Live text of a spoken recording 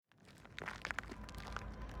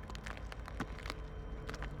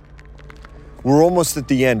We're almost at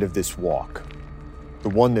the end of this walk, the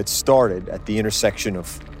one that started at the intersection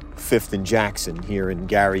of 5th and Jackson here in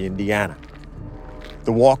Gary, Indiana.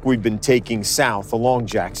 The walk we've been taking south along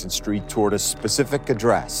Jackson Street toward a specific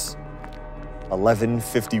address,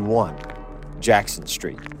 1151 Jackson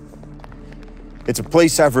Street. It's a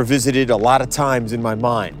place I've revisited a lot of times in my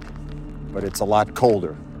mind, but it's a lot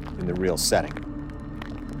colder in the real setting.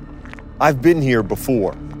 I've been here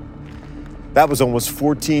before. That was almost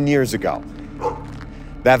 14 years ago.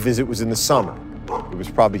 That visit was in the summer. It was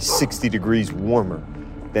probably 60 degrees warmer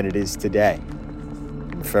than it is today,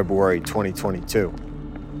 in February 2022.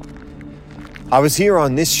 I was here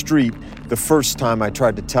on this street the first time I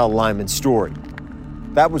tried to tell Lyman's story.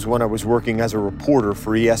 That was when I was working as a reporter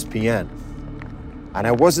for ESPN. And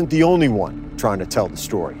I wasn't the only one trying to tell the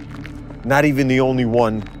story. Not even the only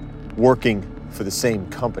one working for the same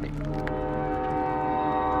company.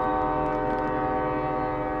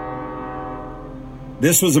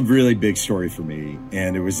 This was a really big story for me,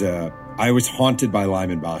 and I was haunted by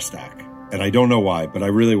Lyman Bostock. And I don't know why, but I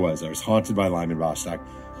really was. I was haunted by Lyman Bostock,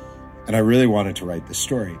 and I really wanted to write this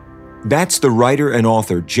story. That's the writer and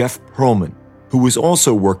author Jeff Pearlman, who was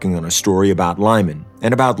also working on a story about Lyman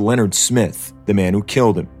and about Leonard Smith, the man who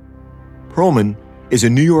killed him. Pearlman is a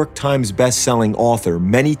New York Times best-selling author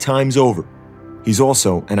many times over. He's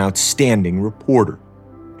also an outstanding reporter.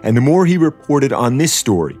 And the more he reported on this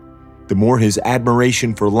story, the more his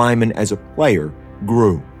admiration for Lyman as a player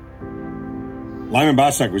grew. Lyman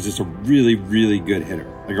Bostock was just a really, really good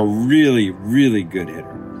hitter. Like a really, really good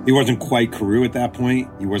hitter. He wasn't quite Carew at that point.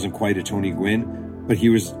 He wasn't quite a Tony Gwynn, but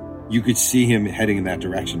you could see him heading in that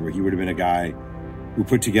direction where he would have been a guy who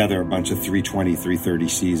put together a bunch of 320, 330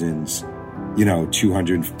 seasons,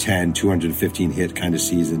 210, 215 hit kind of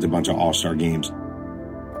seasons, a bunch of all-star games.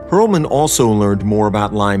 Pearlman also learned more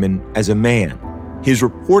about Lyman as a man. His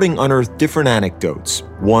reporting unearthed different anecdotes,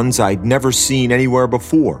 ones I'd never seen anywhere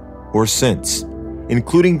before or since,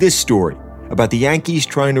 including this story about the Yankees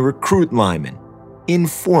trying to recruit Lyman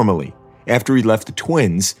informally after he left the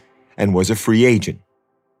Twins and was a free agent.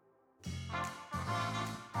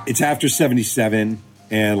 It's after 77,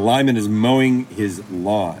 and Lyman is mowing his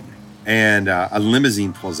lawn, and a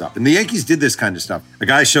limousine pulls up. And the Yankees did this kind of stuff. A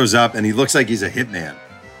guy shows up, and he looks like he's a hitman.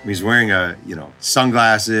 He's wearing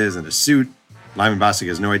sunglasses and a suit. Lyman Bostock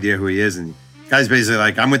has no idea who he is, and the guy's basically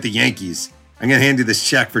like, I'm with the Yankees. I'm going to hand you this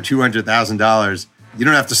check for $200,000. You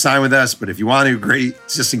don't have to sign with us, but if you want to, great.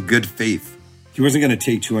 It's just in good faith. He wasn't going to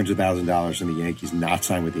take $200,000 from the Yankees, not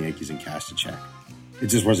sign with the Yankees, and cash a check. It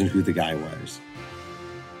just wasn't who the guy was.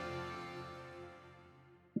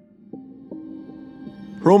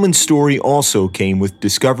 Pearlman's story also came with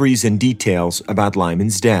discoveries and details about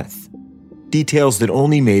Lyman's death. Details that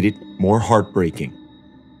only made it more heartbreaking.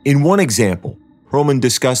 In one example, Pearlman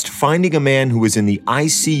discussed finding a man who was in the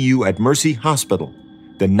ICU at Mercy Hospital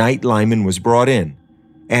the night Lyman was brought in,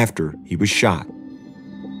 after he was shot.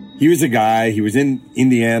 He was a guy, he was in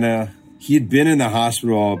Indiana. He had been in the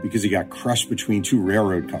hospital because he got crushed between two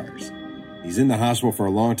railroad cars. He's in the hospital for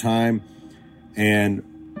a long time, and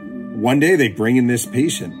one day they bring in this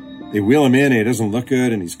patient. They wheel him in, and he doesn't look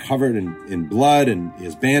good, and he's covered in blood, and he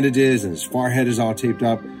has bandages, and his forehead is all taped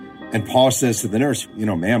up. And Paul says to the nurse,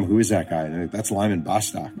 ma'am, who is that guy? And that's Lyman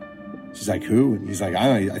Bostock. She's like, who? And he's like,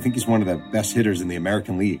 I think he's one of the best hitters in the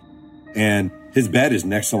American League. And his bed is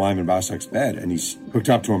next to Lyman Bostock's bed, and he's hooked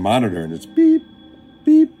up to a monitor, and it's beep,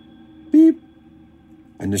 beep, beep.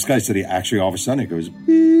 And this guy said he actually, all of a sudden, it goes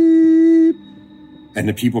beep. And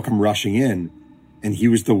the people come rushing in, and he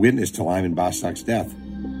was the witness to Lyman Bostock's death.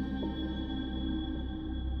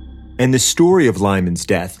 And the story of Lyman's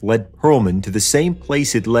death led Pearlman to the same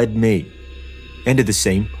place it led me, and to the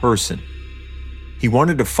same person. He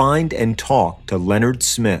wanted to find and talk to Leonard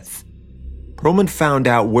Smith. Pearlman found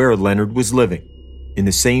out where Leonard was living, in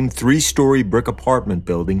the same 3-story brick apartment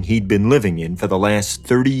building he'd been living in for the last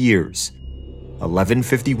 30 years,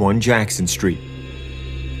 1151 Jackson Street.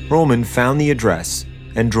 Pearlman found the address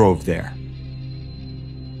and drove there.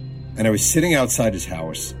 And I was sitting outside his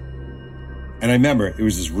house, and I remember it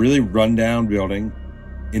was this really rundown building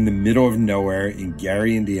in the middle of nowhere in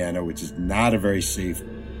Gary, Indiana, which is not a very safe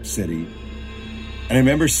city. And I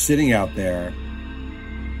remember sitting out there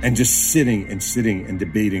and just sitting and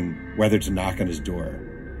debating whether to knock on his door,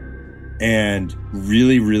 and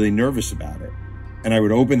really, really nervous about it. And I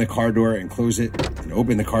would open the car door and close it, and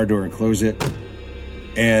open the car door and close it.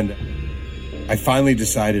 And I finally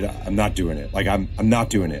decided I'm not doing it. I'm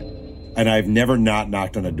not doing it. And I've never not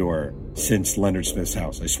knocked on a door since Leonard Smith's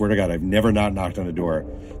house. I swear to God, I've never not knocked on a door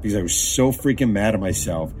because I was so freaking mad at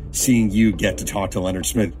myself seeing you get to talk to Leonard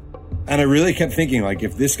Smith. And I really kept thinking, like,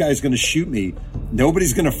 if this guy's going to shoot me,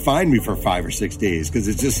 nobody's going to find me for 5 or 6 days because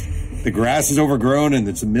it's just, the grass is overgrown and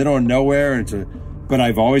it's the middle of nowhere. But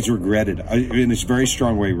I've always regretted, in a very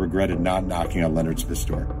strong way, regretted not knocking on Leonard Smith's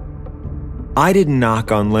door. I didn't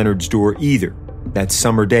knock on Leonard's door either that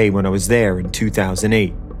summer day when I was there in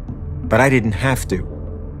 2008. But I didn't have to.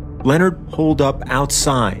 Leonard pulled up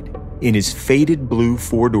outside in his faded blue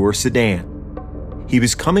 4-door sedan. He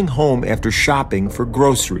was coming home after shopping for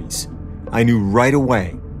groceries. I knew right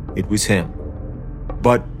away it was him.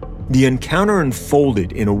 But the encounter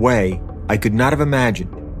unfolded in a way I could not have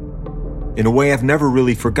imagined, in a way I've never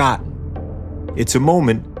really forgotten. It's a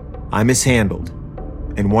moment I mishandled,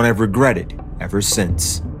 and one I've regretted ever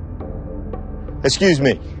since. Excuse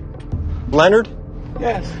me, Leonard?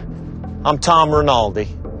 Yes. I'm Tom Rinaldi.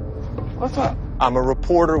 What's up? I'm a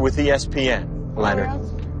reporter with ESPN, Leonard.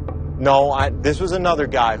 No, this was another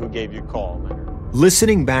guy who gave you a call, Leonard.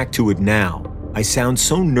 Listening back to it now, I sound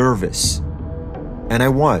so nervous. And I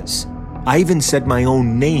was. I even said my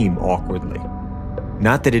own name awkwardly.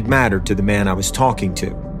 Not that it mattered to the man I was talking to.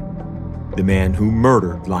 The man who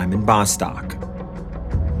murdered Lyman Bostock.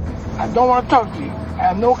 I don't want to talk to you. I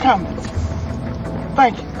have no comments.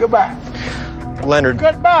 Thank you. Goodbye. Leonard.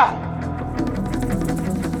 Goodbye.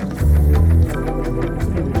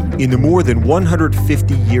 In the more than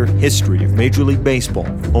 150-year history of Major League Baseball,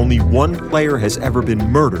 only one player has ever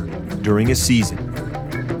been murdered during a season.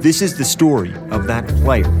 This is the story of that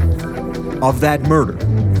player, of that murder,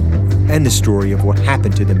 and the story of what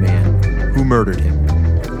happened to the man who murdered him.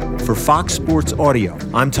 For Fox Sports Audio,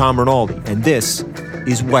 I'm Tom Rinaldi, and this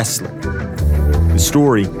is Wesley, the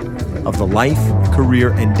story of the life,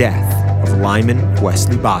 career, and death of Lyman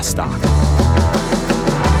Wesley Bostock.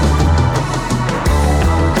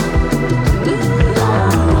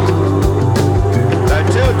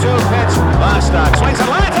 Bostock swings and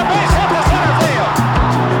lines a base hit to center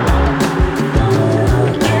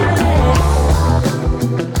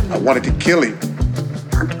field. I wanted to kill him.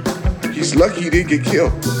 He's lucky he didn't get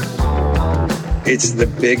killed. It's the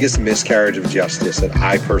biggest miscarriage of justice that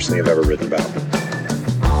I personally have ever written about.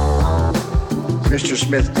 Mr.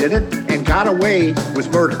 Smith did it and got away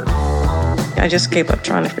with murder. I just gave up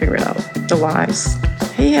trying to figure it out, the whys.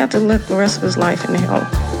 He had to live the rest of his life in hell.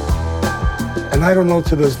 And I don't know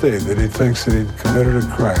to this day that he thinks that he committed a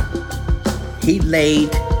crime. He laid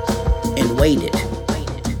and waited.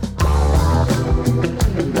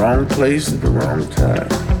 Wrong place at the wrong time.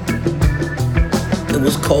 It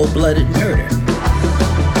was cold-blooded murder.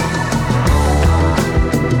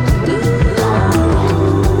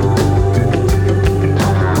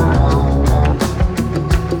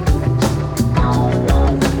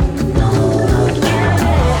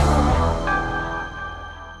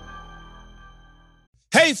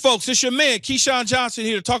 Hey folks, it's your man, Keyshawn Johnson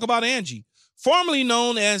here to talk about Angie, formerly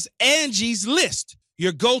known as Angie's List,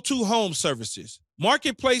 your go-to home services.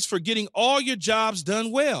 Marketplace for getting all your jobs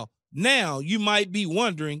done well. Now you might be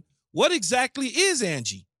wondering, what exactly is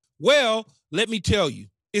Angie? Well, let me tell you,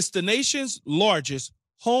 it's the nation's largest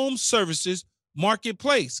home services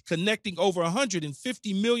marketplace, connecting over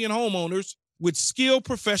 150 million homeowners with skilled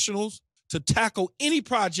professionals to tackle any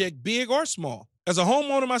project, big or small. As a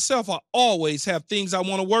homeowner myself, I always have things I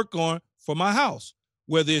want to work on for my house,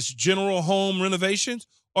 whether it's general home renovations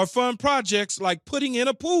or fun projects like putting in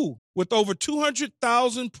a pool. With over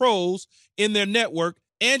 200,000 pros in their network,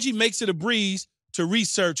 Angie makes it a breeze to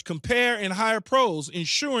research, compare, and hire pros,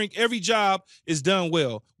 ensuring every job is done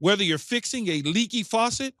well. Whether you're fixing a leaky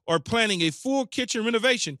faucet or planning a full kitchen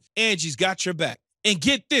renovation, Angie's got your back. And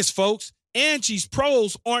get this, folks. Angie's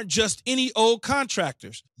pros aren't just any old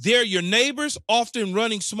contractors. They're your neighbors, often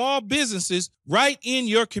running small businesses right in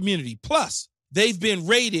your community. Plus, they've been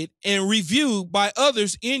rated and reviewed by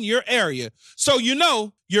others in your area. So you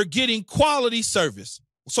know you're getting quality service.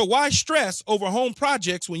 So why stress over home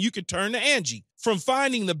projects when you can turn to Angie? From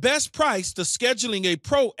finding the best price to scheduling a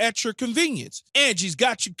pro at your convenience, Angie's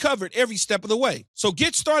got you covered every step of the way. So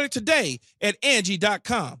get started today at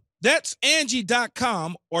Angie.com. That's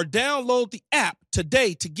Angie.com, or download the app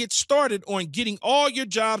today to get started on getting all your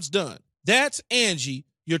jobs done. That's Angie,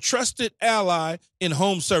 your trusted ally in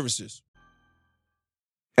home services.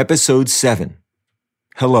 Episode 7.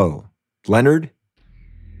 Hello, Leonard.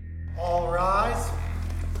 All rise.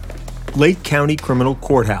 Lake County Criminal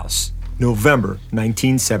Courthouse, November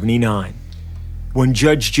 1979. When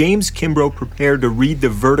Judge James Kimbrough prepared to read the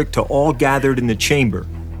verdict to all gathered in the chamber,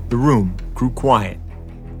 the room grew quiet.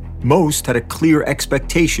 Most had a clear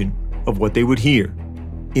expectation of what they would hear.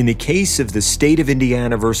 In the case of the state of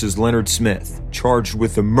Indiana versus Leonard Smith, charged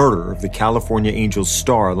with the murder of the California Angels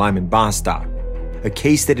star Lyman Bostock, a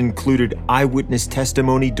case that included eyewitness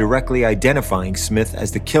testimony directly identifying Smith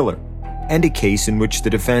as the killer, and a case in which the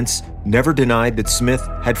defense never denied that Smith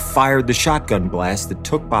had fired the shotgun blast that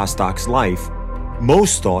took Bostock's life,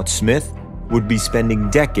 most thought Smith would be spending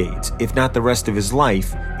decades, if not the rest of his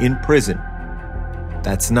life, in prison.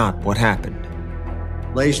 That's not what happened.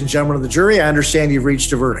 Ladies and gentlemen of the jury, I understand you've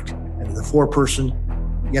reached a verdict. And the foreperson,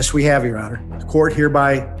 yes, we have, Your Honor. The court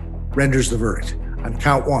hereby renders the verdict on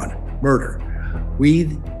count 1, murder. We,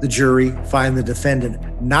 the jury, find the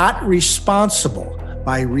defendant not responsible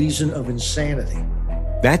by reason of insanity.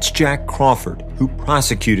 That's Jack Crawford, who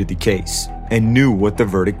prosecuted the case and knew what the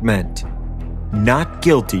verdict meant. Not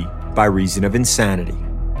guilty by reason of insanity.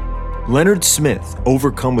 Leonard Smith,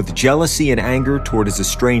 overcome with jealousy and anger toward his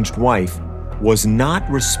estranged wife, was not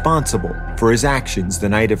responsible for his actions the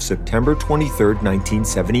night of September 23,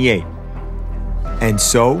 1978. And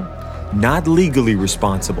so, not legally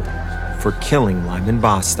responsible for killing Lyman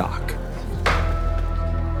Bostock.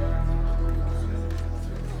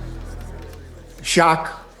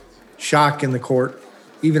 Shock in the court,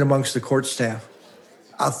 even amongst the court staff.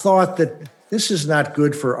 A thought that this is not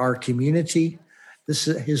good for our community. This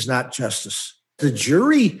is not justice. The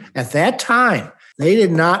jury at that time, they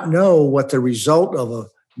did not know what the result of a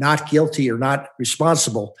not guilty or not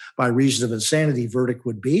responsible by reason of insanity verdict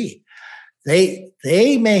would be. They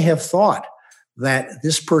may have thought that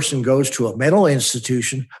this person goes to a mental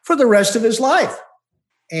institution for the rest of his life.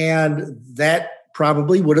 And that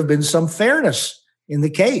probably would have been some fairness in the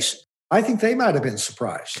case. I think they might have been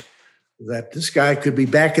surprised that this guy could be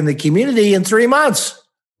back in the community in 3 months.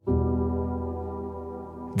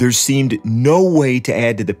 There seemed no way to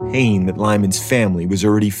add to the pain that Lyman's family was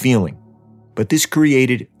already feeling. But this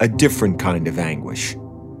created a different kind of anguish.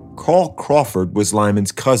 Carl Crawford was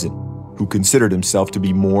Lyman's cousin, who considered himself to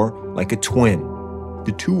be more like a twin.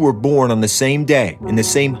 The two were born on the same day in the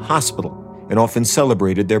same hospital and often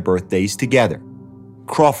celebrated their birthdays together.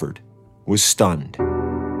 Crawford was stunned.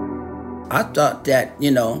 I thought that,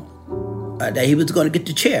 that he was going to get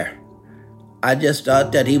the chair. I just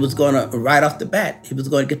thought that he was going to, right off the bat, he was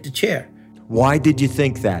going to get the chair. Why did you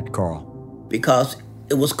think that, Carl? Because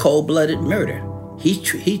it was cold-blooded murder.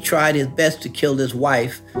 He tried his best to kill his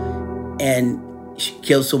wife and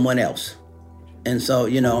kill someone else. And so,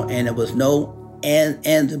 and it was no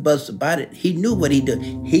ands and buts about it. He knew what he did.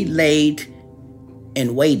 He laid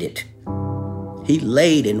and waited. He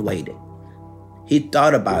laid and waited. He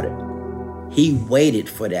thought about it. He waited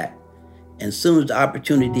for that. And as soon as the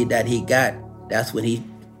opportunity that he got, that's when he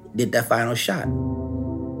did that final shot.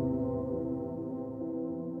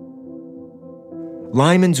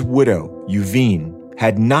 Lyman's widow, Yuvine,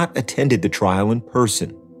 had not attended the trial in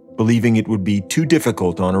person, believing it would be too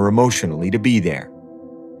difficult on her emotionally to be there.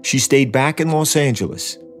 She stayed back in Los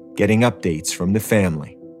Angeles, getting updates from the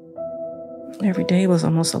family. Every day was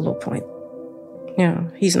almost a low point.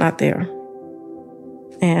 He's not there.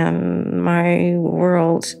 And my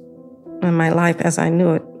world and my life as I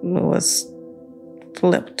knew it was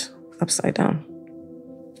flipped upside down.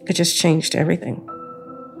 It just changed everything.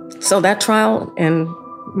 So that trial in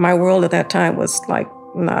my world at that time was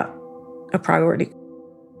not a priority.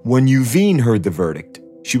 When Yuvine heard the verdict,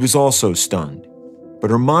 she was also stunned.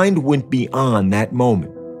 But her mind went beyond that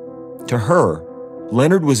moment. To her,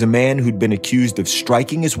 Leonard was a man who'd been accused of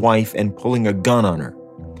striking his wife and pulling a gun on her.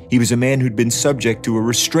 He was a man who'd been subject to a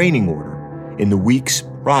restraining order in the weeks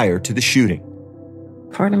prior to the shooting.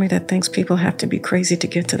 Part of me that thinks people have to be crazy to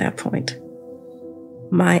get to that point.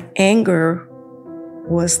 My anger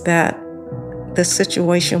was that the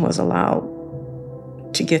situation was allowed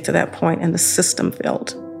to get to that point and the system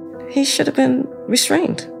failed. He should have been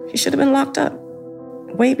restrained. He should have been locked up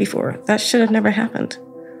way before. That should have never happened.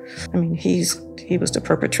 I mean, he was the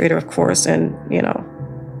perpetrator, of course, and,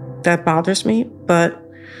 that bothers me, but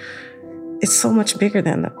it's so much bigger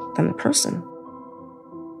than the person.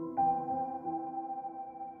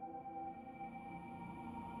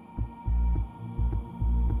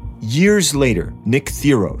 Years later, Nick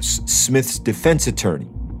Theros, Smith's defense attorney,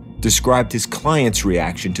 described his client's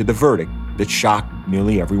reaction to the verdict that shocked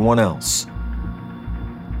nearly everyone else.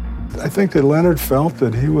 I think that Leonard felt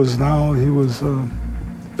that he was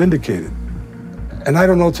vindicated. And I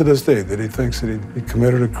don't know to this day that he thinks that he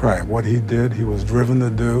committed a crime. What he did, he was driven to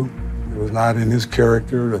do. It was not in his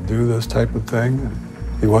character to do this type of thing.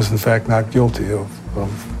 And he was, in fact, not guilty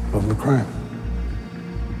of the crime.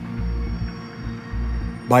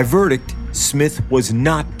 By verdict, Smith was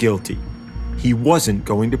not guilty. He wasn't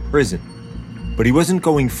going to prison. But he wasn't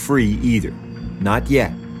going free either. Not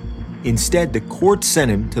yet. Instead, the court sent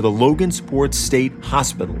him to the Logansport State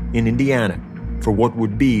Hospital in Indiana, for what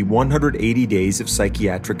would be 180 days of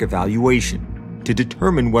psychiatric evaluation to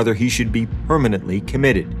determine whether he should be permanently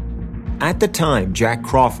committed. At the time, Jack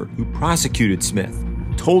Crawford, who prosecuted Smith,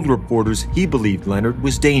 told reporters he believed Leonard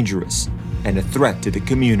was dangerous and a threat to the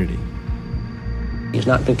community. He's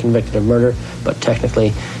not been convicted of murder, but technically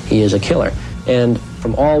he is a killer. And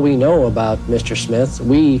from all we know about Mr. Smith,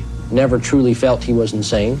 we never truly felt he was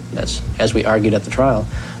insane. That's as we argued at the trial.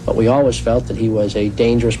 But we always felt that he was a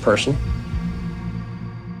dangerous person.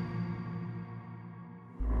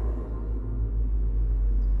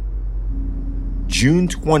 June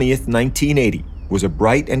 20th, 1980 was a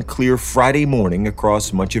bright and clear Friday morning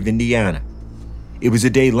across much of Indiana. It was a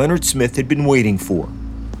day Leonard Smith had been waiting for,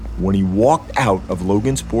 when he walked out of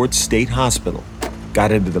Logansport State Hospital,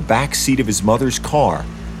 got into the back seat of his mother's car,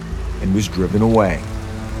 and was driven away.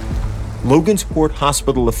 Logansport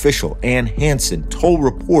Hospital official Ann Hansen told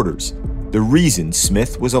reporters the reason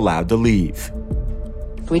Smith was allowed to leave.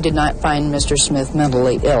 We did not find Mr. Smith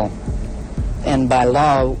mentally ill, and by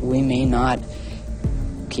law, we may not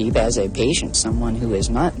keep as a patient someone who is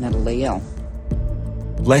not mentally ill.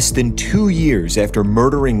 Less than 2 years after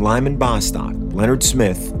murdering Lyman Bostock, Leonard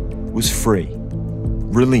Smith was free,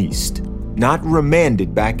 released, not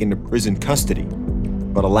remanded back into prison custody,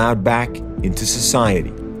 but allowed back into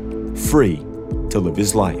society, free to live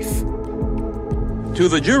his life. To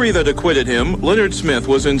the jury that acquitted him, Leonard Smith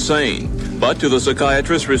was insane. But to the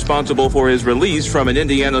psychiatrist responsible for his release from an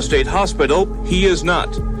Indiana state hospital, he is not.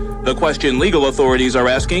 The question legal authorities are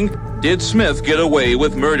asking, did Smith get away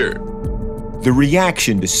with murder? The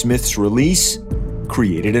reaction to Smith's release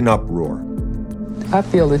created an uproar. I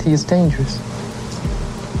feel that he's dangerous.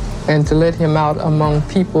 And to let him out among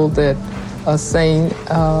people that are saying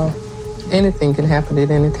anything can happen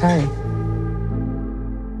at any time.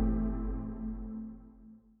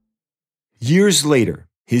 Years later,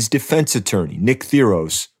 his defense attorney, Nick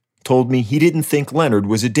Theros, told me he didn't think Leonard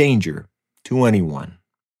was a danger to anyone.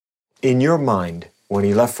 In your mind, when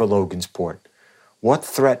he left for Logansport, what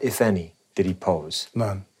threat, if any, did he pose?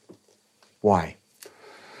 None. Why?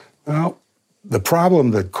 Well, the problem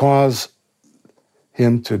that caused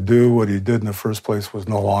him to do what he did in the first place was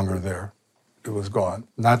no longer there. It was gone.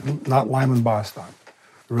 Not Lyman Bostock.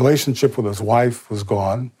 The relationship with his wife was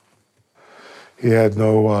gone. He had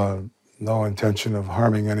no intention of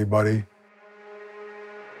harming anybody.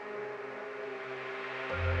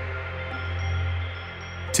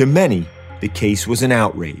 To many, the case was an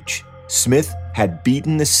outrage. Smith had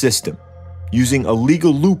beaten the system, using a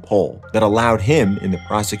legal loophole that allowed him, in the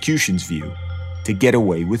prosecution's view, to get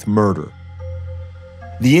away with murder.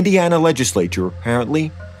 The Indiana legislature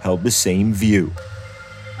apparently held the same view.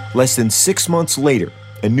 Less than 6 months later,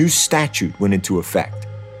 a new statute went into effect.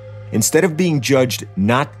 Instead of being judged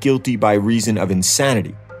not guilty by reason of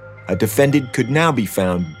insanity, a defendant could now be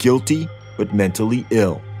found guilty but mentally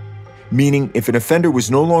ill, meaning if an offender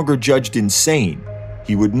was no longer judged insane,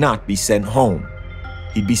 he would not be sent home.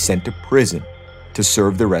 He'd be sent to prison to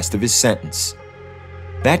serve the rest of his sentence.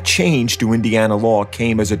 That change to Indiana law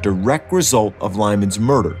came as a direct result of Lyman's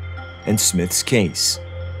murder and Smith's case.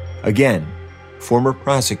 Again, former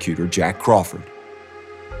prosecutor Jack Crawford.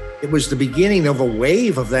 It was the beginning of a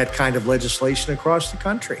wave of that kind of legislation across the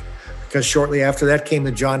country, because shortly after that came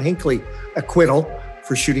the John Hinckley acquittal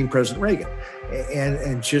for shooting President Reagan,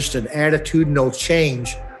 and just an attitudinal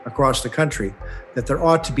change across the country that there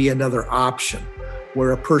ought to be another option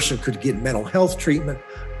where a person could get mental health treatment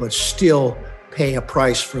but still pay a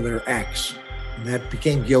price for their acts. And that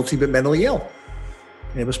became guilty but mentally ill.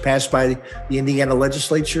 And it was passed by the Indiana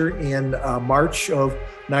legislature in March of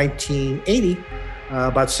 1980,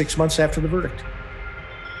 about 6 months after the verdict.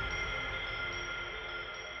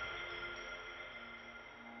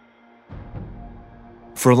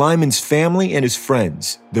 For Lyman's family and his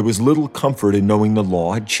friends, there was little comfort in knowing the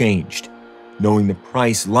law had changed, knowing the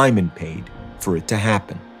price Lyman paid for it to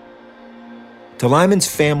happen. To Lyman's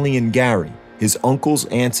family in Gary, his uncles,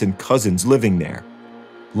 aunts, and cousins living there,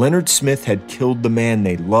 Leonard Smith had killed the man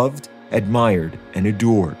they loved, admired, and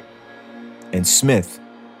adored. And Smith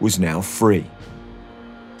was now free.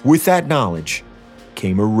 With that knowledge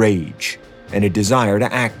came a rage and a desire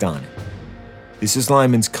to act on it. This is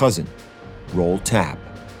Lyman's cousin, Roll Tapp.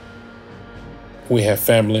 We have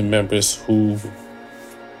family members who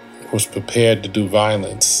was prepared to do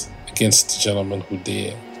violence against the gentleman who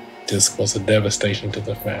did. This was a devastation to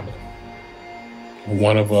the family.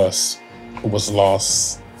 One of us was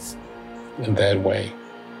lost in that way.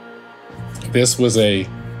 This was a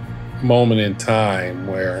moment in time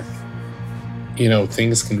where,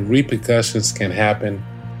 repercussions can happen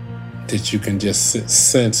that you can just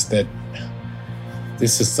sense that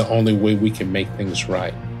This is the only way we can make things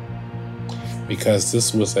right. Because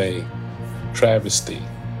this was a travesty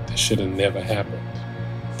that should have never happened.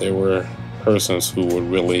 There were persons who were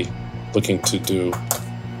really looking to do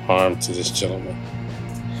harm to this gentleman.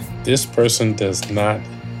 This person does not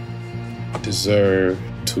deserve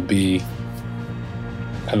to be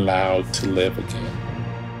allowed to live again.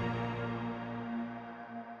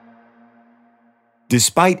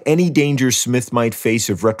 Despite any danger Smith might face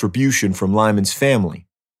of retribution from Lyman's family,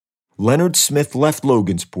 Leonard Smith left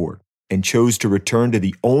Logansport and chose to return to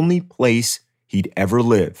the only place he'd ever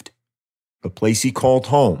lived, the place he called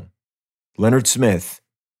home. Leonard Smith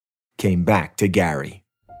came back to Gary.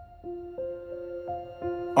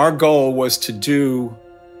 Our goal was to do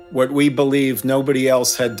what we believed nobody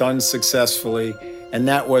else had done successfully, and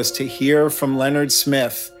that was to hear from Leonard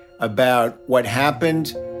Smith about what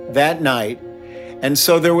happened that night. And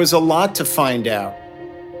so there was a lot to find out.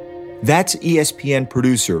 That's ESPN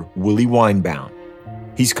producer Willie Weinbaum.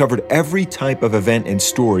 He's covered every type of event and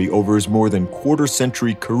story over his more than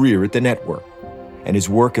quarter-century career at the network, and his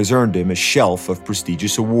work has earned him a shelf of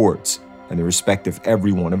prestigious awards and the respect of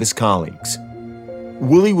every one of his colleagues.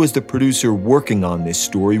 Willie was the producer working on this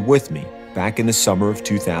story with me back in the summer of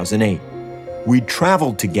 2008. We'd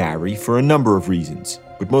traveled to Gary for a number of reasons,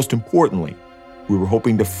 but most importantly, we were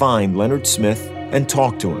hoping to find Leonard Smith and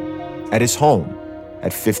talk to him at his home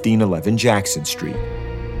at 1511 Jackson Street.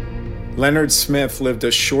 Leonard Smith lived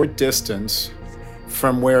a short distance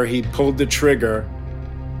from where he pulled the trigger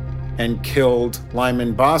and killed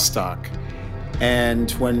Lyman Bostock.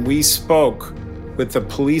 And when we spoke with the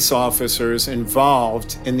police officers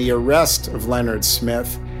involved in the arrest of Leonard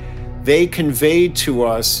Smith, they conveyed to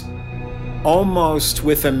us, almost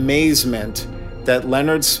with amazement, that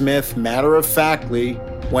Leonard Smith matter-of-factly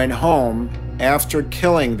went home after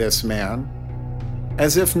killing this man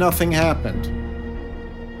as if nothing happened.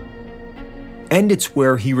 And it's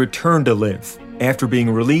where he returned to live after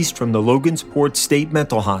being released from the Logansport State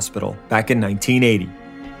Mental Hospital back in 1980.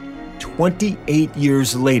 28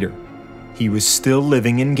 years later, he was still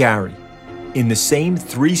living in Gary, in the same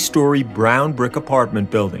 3-story brown brick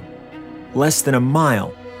apartment building, less than a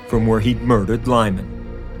mile from where he'd murdered Lyman.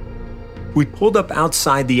 We pulled up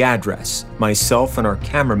outside the address, myself and our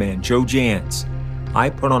cameraman, Joe Jans. I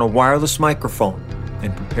put on a wireless microphone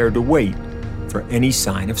and prepared to wait for any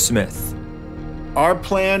sign of Smith. Our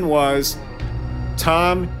plan was,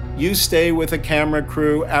 Tom, you stay with a camera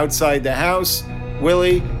crew outside the house.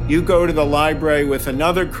 Willie, you go to the library with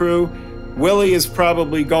another crew. Willie is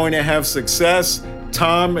probably going to have success.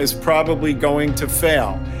 Tom is probably going to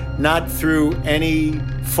fail. Not through any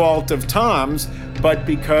fault of Tom's, but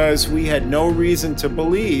because we had no reason to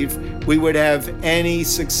believe we would have any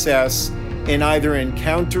success in either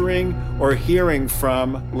encountering or hearing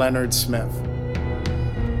from Leonard Smith.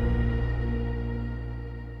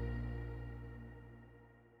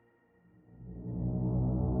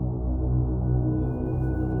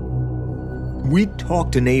 We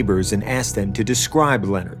talked to neighbors and asked them to describe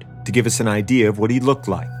Leonard, to give us an idea of what he looked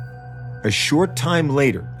like. A short time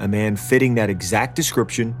later, a man fitting that exact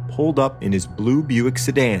description pulled up in his blue Buick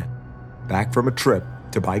sedan, back from a trip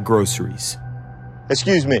to buy groceries.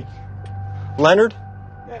 Excuse me, Leonard?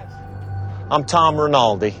 Yes. I'm Tom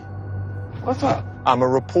Rinaldi. What's up? I'm a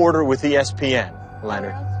reporter with ESPN,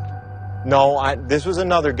 Leonard. No, this was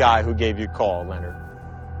another guy who gave you a call, Leonard.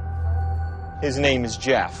 His name is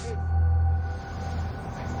Jeff.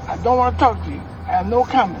 I don't want to talk to you. I have no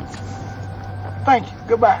comments. Thank you.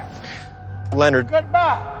 Goodbye. Leonard.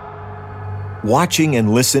 Goodbye. Watching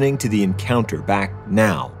and listening to the encounter back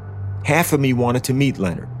now, half of me wanted to meet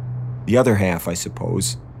Leonard. The other half, I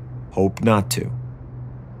suppose, hoped not to.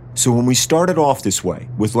 So when we started off this way,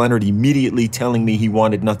 with Leonard immediately telling me he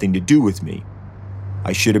wanted nothing to do with me,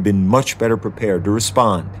 I should have been much better prepared to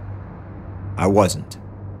respond. I wasn't.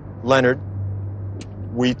 Leonard,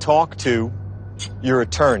 we talked to your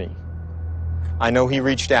attorney. I know he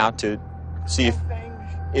reached out to see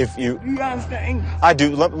if you... Do you understand English? I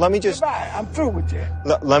do. Let me just... Goodbye. I'm through with you.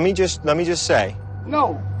 Let me just say...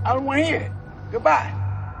 No, I don't want to hear it. Goodbye.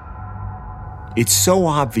 It's so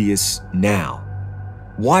obvious now.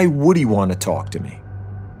 Why would he want to talk to me?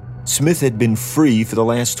 Smith had been free for the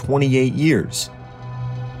last 28 years.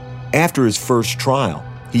 After his first trial,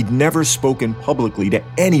 he'd never spoken publicly to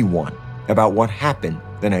anyone about what happened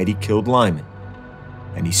the night he killed Lyman.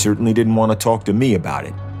 And he certainly didn't want to talk to me about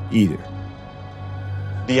it either.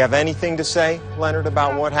 Do you have anything to say, Leonard,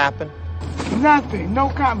 about what happened? Nothing. No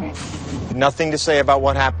comment. Nothing to say about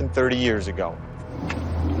what happened 30 years ago.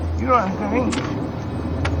 You don't understand English.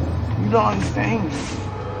 You don't understand English.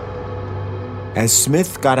 As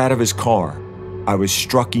Smith got out of his car, I was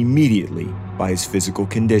struck immediately by his physical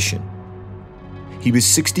condition. He was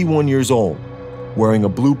 61 years old, wearing a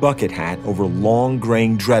blue bucket hat over long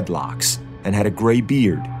graying dreadlocks, and had a gray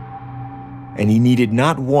beard. And he needed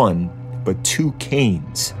not one, but 2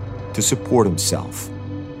 canes to support himself.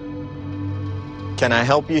 Can I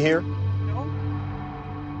help you here? No.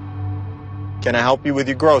 Can I help you with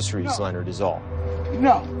your groceries, Leonard, is all.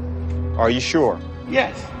 No. Are you sure?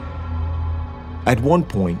 Yes. At one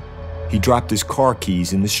point, he dropped his car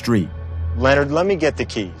keys in the street. Leonard, let me get the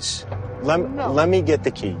keys. Let me get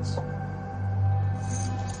the keys.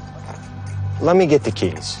 Let me get the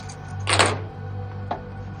keys.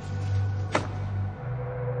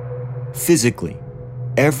 Physically,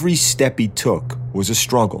 every step he took was a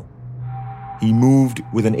struggle. He moved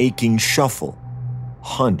with an aching shuffle,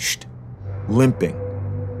 hunched, limping.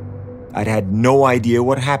 I'd had no idea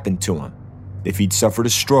what happened to him, if he'd suffered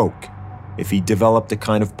a stroke, if he'd developed a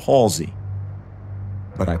kind of palsy.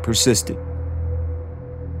 But I persisted.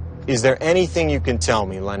 Is there anything you can tell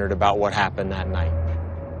me, Leonard, about what happened that night?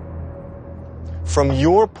 From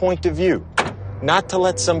your point of view, not to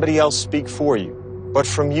let somebody else speak for you, but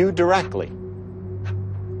from you directly,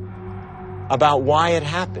 about why it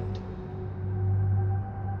happened.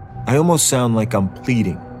 I almost sound like I'm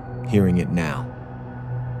pleading, hearing it now.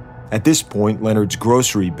 At this point, Leonard's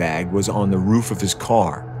grocery bag was on the roof of his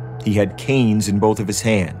car. He had canes in both of his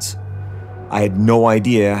hands. I had no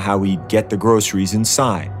idea how he'd get the groceries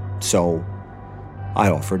inside, so I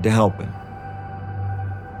offered to help him.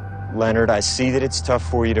 Leonard, I see that it's tough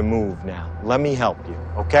for you to move now. Let me help you,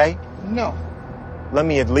 okay? No. Let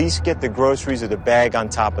me at least get the groceries of the bag on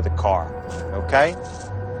top of the car, okay?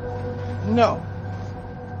 No.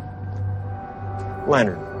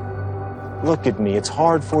 Leonard, look at me. It's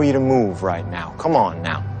hard for you to move right now. Come on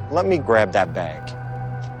now. Let me grab that bag.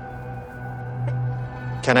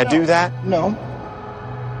 Can I do that? No.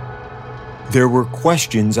 There were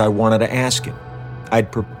questions I wanted to ask him.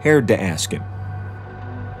 I'd prepared to ask him.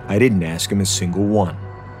 I didn't ask him a single one.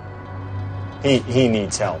 He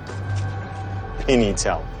needs help. He needs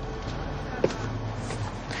help.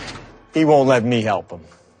 He won't let me help him.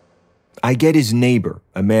 I get his neighbor,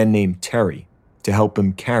 a man named Terry, to help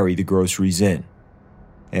him carry the groceries in.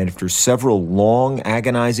 And after several long,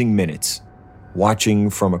 agonizing minutes, watching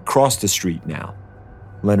from across the street now,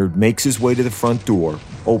 Leonard makes his way to the front door,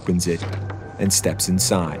 opens it, and steps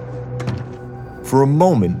inside. For a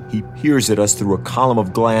moment, he peers at us through a column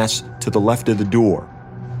of glass to the left of the door,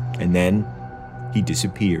 and then he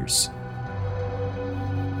disappears.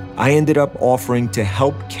 I ended up offering to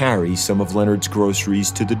help carry some of Leonard's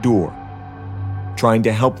groceries to the door, trying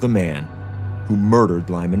to help the man who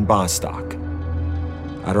murdered Lyman Bostock.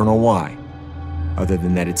 I don't know why, other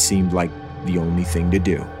than that it seemed like the only thing to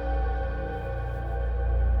do.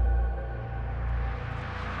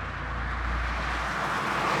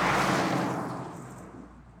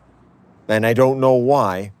 And I don't know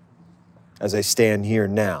why, as I stand here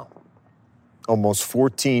now, almost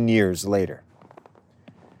 14 years later.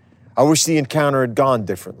 I wish the encounter had gone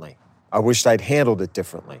differently. I wished I'd handled it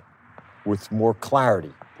differently, with more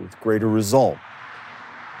clarity, with greater result,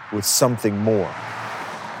 with something more.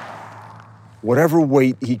 Whatever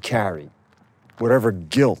weight he carried, whatever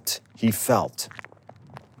guilt he felt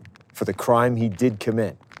for the crime he did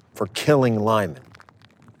commit, for killing Lyman,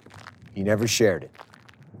 he never shared it.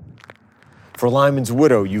 For Lyman's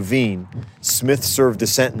widow, Yuvine, Smith served a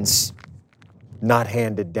sentence not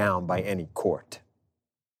handed down by any court.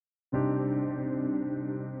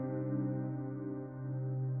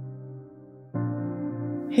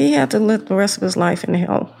 He had to live the rest of his life in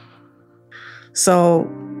hell. So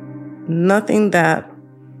nothing that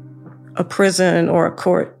a prison or a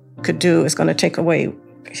court could do is going to take away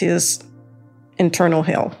his internal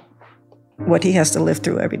hell, what he has to live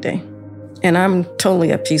through every day. And I'm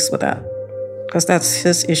totally at peace with that, because that's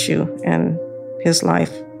his issue and his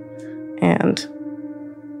life. And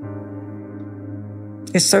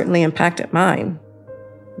it certainly impacted mine,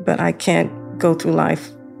 but I can't go through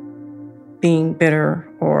life being bitter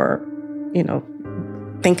or,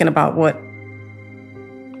 thinking about what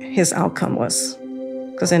his outcome was.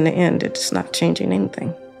 Because in the end, it's not changing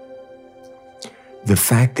anything. The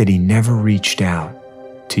fact that he never reached out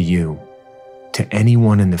to you, to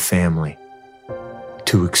anyone in the family,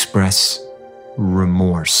 to express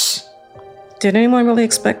remorse. Did anyone really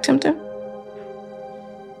expect him to?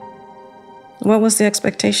 What was the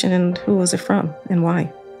expectation and who was it from and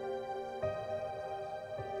why?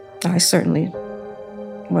 I certainly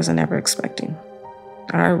wasn't ever expecting.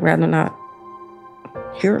 I'd rather not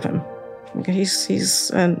hear of him.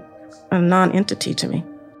 He's a non-entity to me.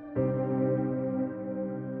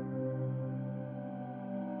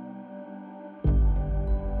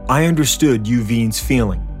 I understood Uvine's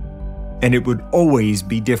feeling, and it would always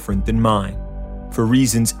be different than mine, for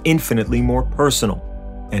reasons infinitely more personal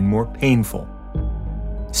and more painful.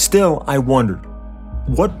 Still, I wondered,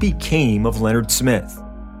 what became of Leonard Smith?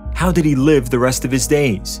 How did he live the rest of his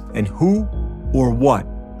days? And who or what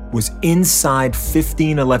was inside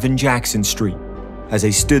 1511 Jackson Street as I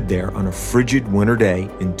stood there on a frigid winter day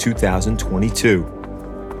in 2022?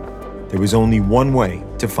 There was only one way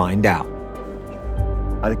to find out.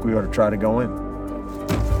 I think we ought to try to go in.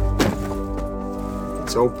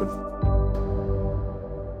 It's open.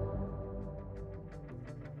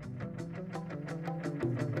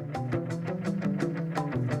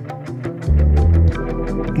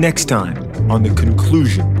 Next time on The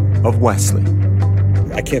Conclusion of Wesley.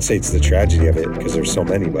 I can't say it's the tragedy of it because there's so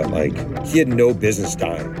many, but he had no business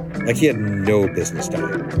dying. He had no business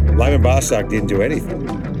dying. Lyman Bostock didn't do anything.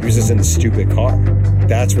 He was just in a stupid car.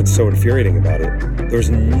 That's what's so infuriating about it. There was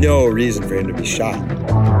no reason for him to be shot.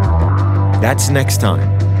 That's next time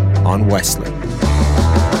on Wesley.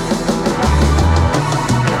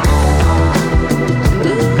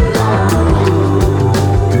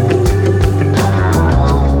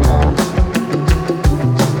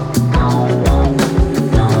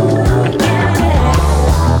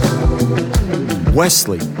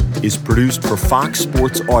 Wesley is produced for Fox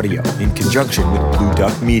Sports Audio in conjunction with Blue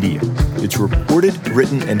Duck Media. It's reported,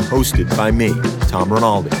 written, and hosted by me, Tom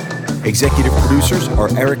Rinaldi. Executive producers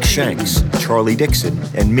are Eric Shanks, Charlie Dixon,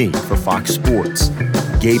 and me for Fox Sports,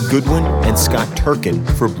 Gabe Goodwin and Scott Turkin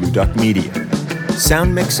for Blue Duck Media.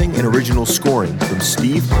 Sound mixing and original scoring from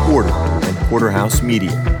Steve Porter and Porterhouse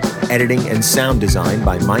Media. Editing and sound design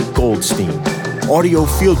by Mike Goldstein. Audio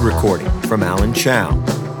field recording from Alan Chow.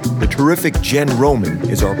 The terrific Jen Roman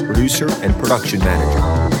is our producer and production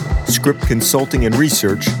manager. Script consulting and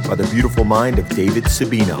research by the beautiful mind of David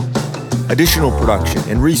Sabino. Additional production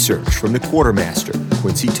and research from the quartermaster,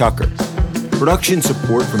 Quincy Tucker. Production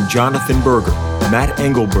support from Jonathan Berger, Matt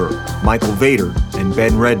Engelberg, Michael Vader, and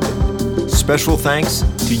Ben Redmond. Special thanks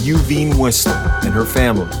to Uvine Whistler and her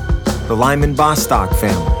family, the Lyman Bostock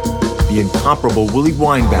family, the incomparable Willie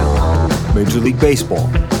Weinbaum, Major League Baseball,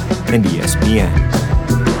 and ESPN.